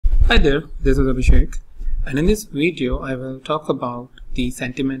Hi there, this is Abhishek, and in this video I will talk about the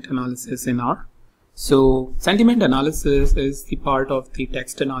sentiment analysis in R. So sentiment analysis is the part of the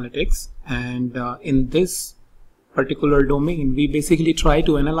text analytics, and in this particular domain we basically try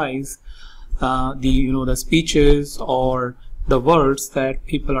to analyze the speeches or the words that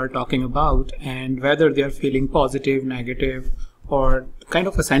people are talking about and whether they are feeling positive, negative, or kind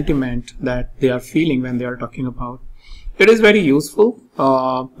of a sentiment that they are feeling when they are talking about. It is very useful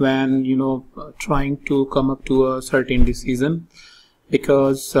when trying to come up to a certain decision,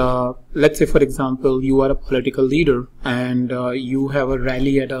 because let's say, for example, you are a political leader and you have a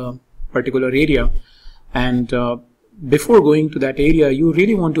rally at a particular area, and before going to that area you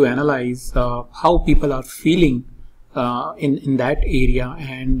really want to analyze how people are feeling in that area,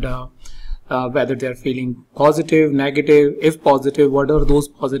 and whether they are feeling positive, negative. If positive, what are those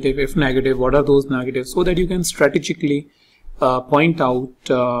positive? If negative, what are those negative? So that you can strategically point out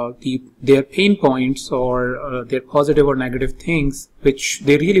their pain points or their positive or negative things which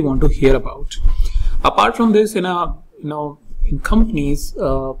they really want to hear about. Apart from this, in companies,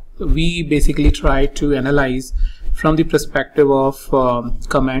 we basically try to analyze from the perspective of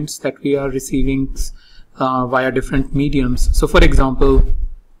comments that we are receiving via different mediums. So, for example,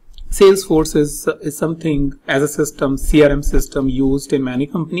 Salesforce is something as a system, CRM system used in many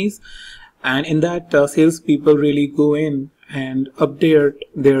companies, and in that salespeople really go in and update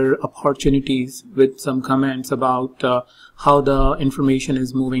their opportunities with some comments about how the information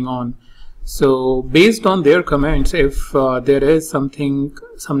is moving on. So based on their comments, if there is some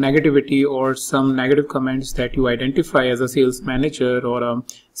negativity or some negative comments that you identify as a sales manager or a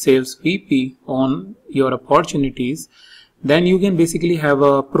sales VP on your opportunities, then you can basically have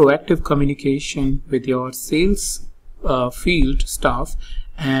a proactive communication with your sales field staff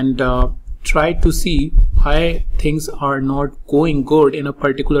and try to see why things are not going good in a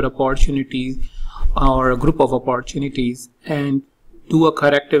particular opportunity or a group of opportunities, and do a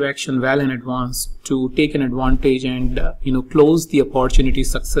corrective action well in advance to take an advantage and close the opportunity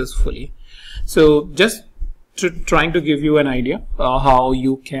successfully. So just trying to give you an idea how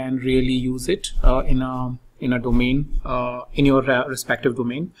you can really use it in a domain, in your respective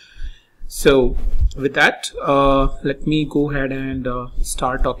domain. So with that, let me go ahead and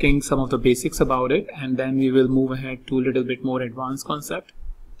start talking some of the basics about it, and then we will move ahead to a little bit more advanced concept.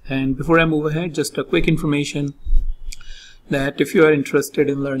 And before I move ahead, just a quick information that if you are interested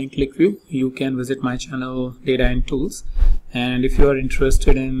in learning ClickView, you can visit my channel Data and Tools, and if you are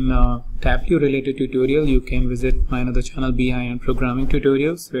interested in Tableau related tutorial, you can visit my another channel BI and Programming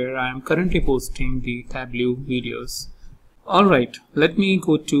Tutorials, where I am currently posting the Tableau videos. Alright, let me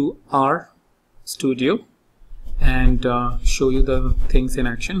go to R Studio and show you the things in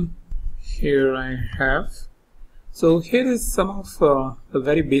action. Here I have. So here is some of the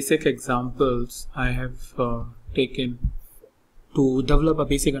very basic examples I have taken to develop a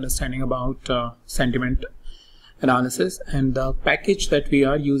basic understanding about sentiment analysis, and the package that we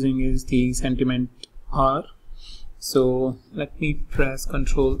are using is the sentimentr. So let me press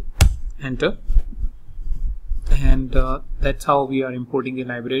Ctrl Enter, and that's how we are importing the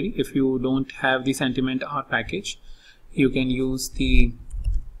library. If you don't have the sentimentr package, you can use the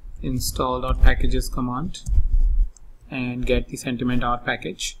install.packages command and get the sentimentr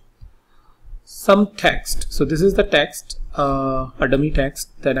package. Some text. So this is the text, a dummy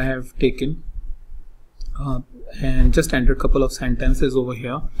text that I have taken, and just entered a couple of sentences over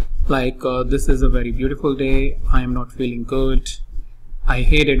here, like this is a very beautiful day, I am not feeling good, I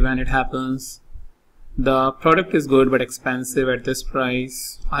hate it when it happens, the product is good but expensive at this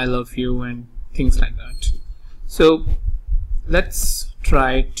price, I love you, and things like that. So let's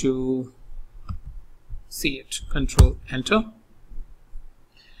try to see it. Control Enter,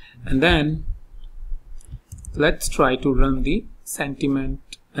 and then let's try to run the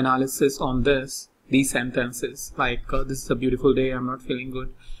sentiment analysis on these sentences, like this is a beautiful day, I'm not feeling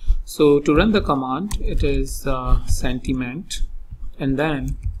good. So to run the command, it is sentiment and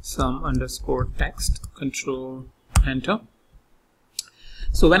then some underscore text. Control Enter.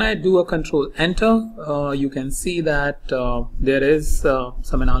 So when I do a Control Enter, you can see that there is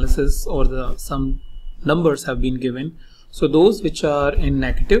some analysis, or some numbers have been given. So those which are in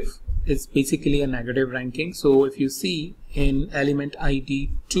negative is basically a negative ranking. So if you see in element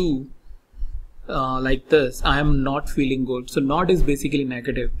ID 2, like this, I am not feeling good. So not is basically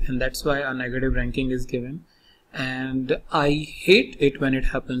negative, and that's why a negative ranking is given. And I hate it when it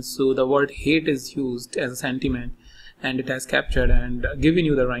happens. So the word hate is used as a sentiment, and it has captured and given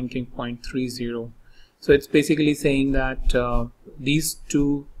you the ranking 0.30. So it's basically saying that these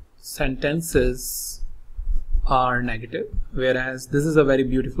two sentences are negative, whereas this is a very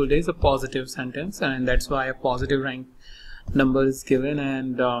beautiful day, it's a positive sentence, and that's why a positive rank number is given,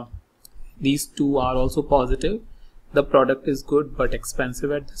 and these two are also positive. The product is good but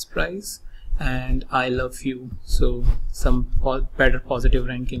expensive at this price, and I love you, so some better positive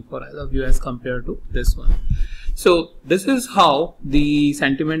ranking for I love you as compared to this one. So this is how the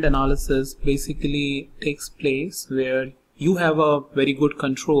sentiment analysis basically takes place, where you have a very good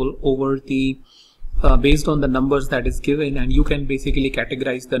control over the based on the numbers that is given, and you can basically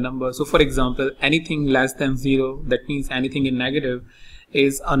categorize the number. So for example, anything less than 0, that means anything in negative,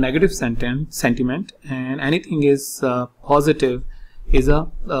 is a negative sentiment, and anything is positive is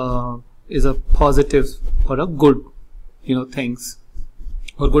a positive or a good things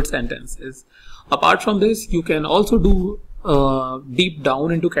or good sentences. Apart from this, you can also do deep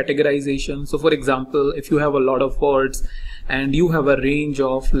down into categorization. So for example, if you have a lot of words and you have a range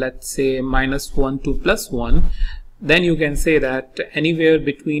of, let's say, -1 to +1, then you can say that anywhere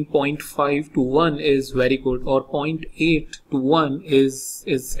between 0.5 to 1 is very good, or 0.8 to 1 is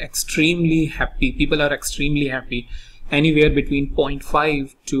extremely happy. People are extremely happy. Anywhere between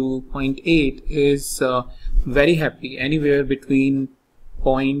 0.5 to 0.8 is very happy. Anywhere between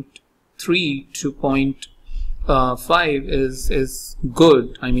 0.3 to 0.5 is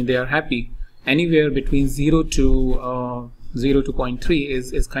good. I mean, they are happy. Anywhere between 0 to 0.3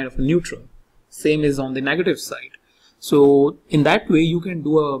 is kind of neutral. Same is on the negative side. So in that way, you can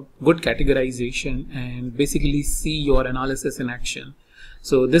do a good categorization and basically see your analysis in action.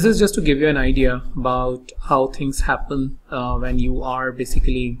 So this is just to give you an idea about how things happen when you are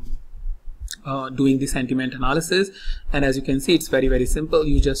basically doing the sentiment analysis. And as you can see, it's very simple.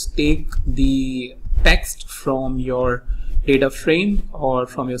 You just take the text from your data frame or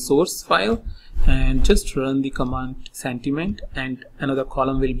from your source file and just run the command sentiment, and another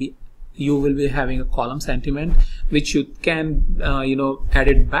column will be, you will be having a column sentiment, which you can add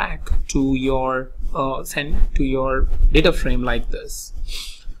it back to your data frame like this.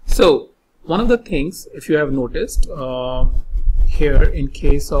 So one of the things, if you have noticed here, in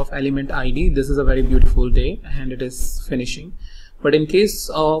case of element ID, this is a very beautiful day and it is finishing, but in case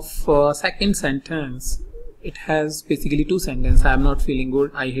of second sentence, it has basically two sentences. I am not feeling good,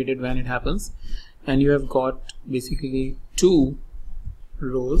 I hate it when it happens, and you have got basically two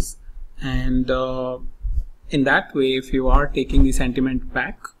rows. And in that way, if you are taking the sentiment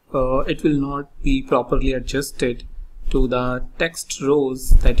back, it will not be properly adjusted to the text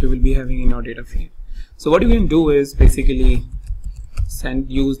rows that you will be having in your data frame. So what you can do is basically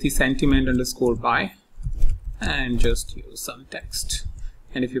use the sentiment underscore by and just use some text.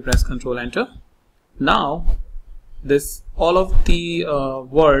 And if you press Ctrl Enter, now this all of the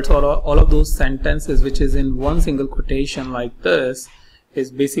words or all of those sentences which is in one single quotation like this is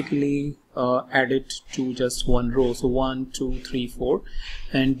basically added to just one row. So 1, 2, 3, 4,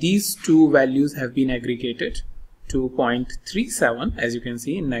 and these two values have been aggregated to 0.37, as you can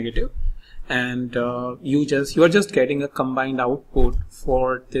see, in negative, and you are just getting a combined output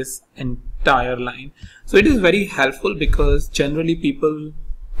for this entire line. So it is very helpful because generally people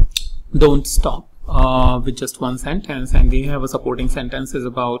don't stop with just one sentence, and they have a supporting sentences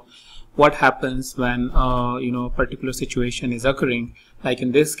about what happens when a particular situation is occurring. Like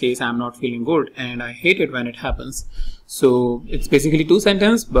in this case, I'm not feeling good and I hate it when it happens. So it's basically two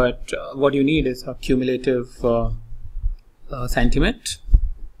sentences, but what you need is a cumulative sentiment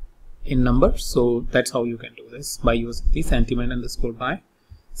in numbers. So that's how you can do this, by using the sentiment underscore by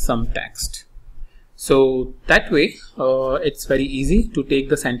some text. So that way it's very easy to take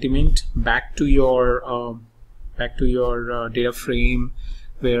the sentiment back to your data frame,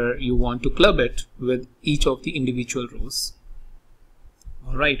 where you want to club it with each of the individual rows.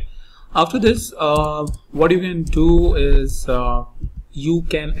 Alright, after this, what you can do is you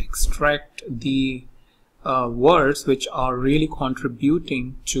can extract the words which are really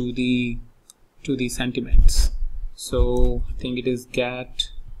contributing to the sentiments. So I think it is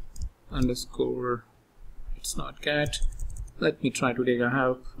get underscore, it's not get, let me try to take a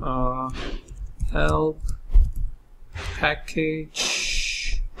help, help package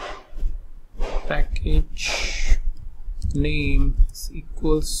name is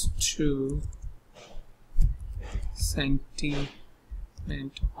equals to sentimentr.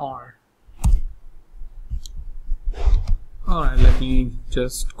 Alright, let me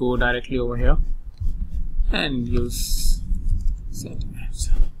just go directly over here and use sentiment.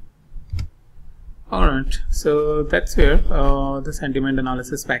 Alright, so that's where the sentiment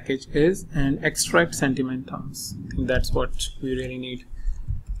analysis package is, and extract sentiment terms. I think that's what we really need.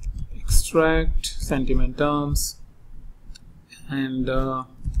 Extract sentiment terms and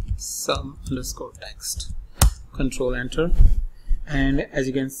some underscore text. control enter, and as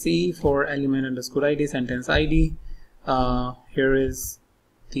you can see, for element underscore id, sentence id, here is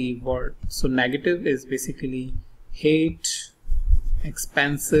the word. So negative is basically hate,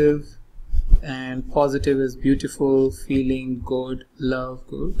 expensive, and positive is beautiful, feeling good, love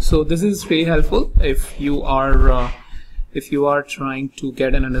good. So this is really helpful if you are trying to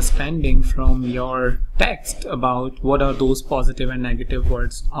get an understanding from your text about what are those positive and negative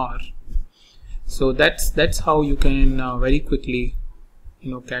words are. So that's how you can very quickly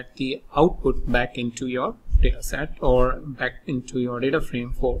get the output back into your data set or back into your data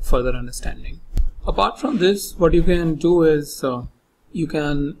frame for further understanding. Apart from this, what you can do is you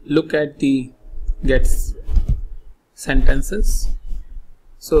can look at the get sentences.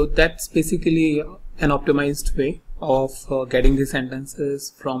 So that's basically an optimized way of getting the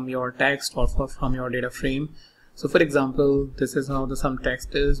sentences from your text or from your data frame. So for example, this is how the sum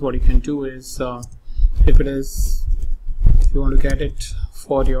text is. What you can do is if you want to get it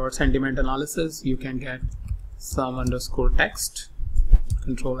for your sentiment analysis, you can get sum underscore text,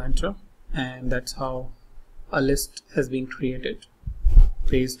 control enter, and that's how a list has been created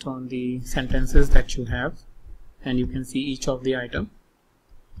based on the sentences that you have, and you can see each of the item,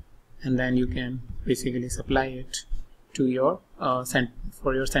 and then you can basically supply it to your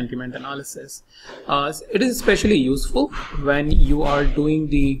for your sentiment analysis. It is especially useful when you are doing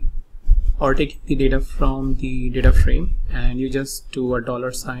taking the data from the data frame, and you just do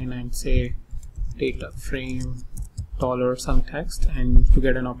a $sign and say data frame $some text, and you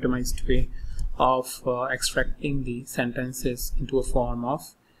get an optimized way of extracting the sentences into a form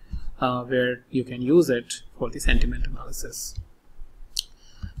of where you can use it for the sentiment analysis.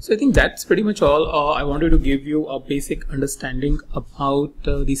 So I think that's pretty much all. I wanted to give you a basic understanding about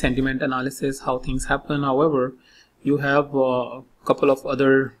the sentiment analysis, how things happen. However, you have a couple of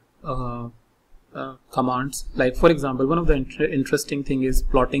other commands, like for example, one of the interesting thing is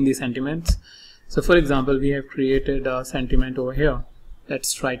plotting the sentiments. So for example, we have created a sentiment over here.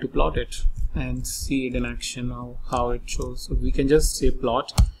 Let's try to plot it and see it in action, how it shows. So we can just say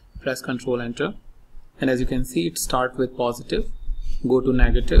plot, press control enter, and as you can see, it starts with positive, go to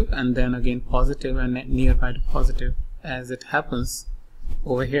negative, and then again positive and nearby to positive, as it happens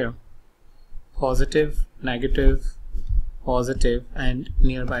over here. Positive, negative, positive, and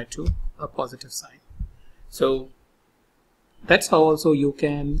nearby to a positive sign. So that's how also you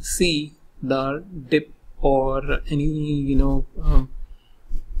can see the dip or any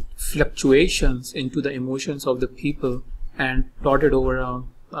fluctuations into the emotions of the people and plot it over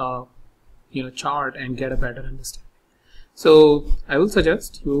a chart and get a better understanding. So I will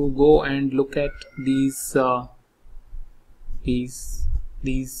suggest you go and look at these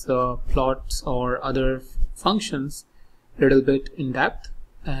plots or other functions a little bit in depth,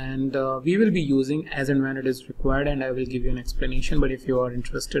 and we will be using as and when it is required, and I will give you an explanation. But if you are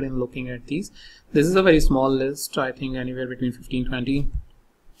interested in looking at these, this is a very small list, I think anywhere between 15-20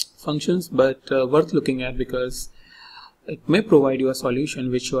 functions, but worth looking at because it may provide you a solution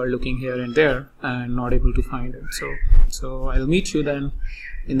which you are looking here and there and not able to find it. So I'll meet you then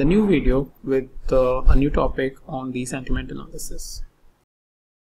in the new video with a new topic on the sentiment analysis.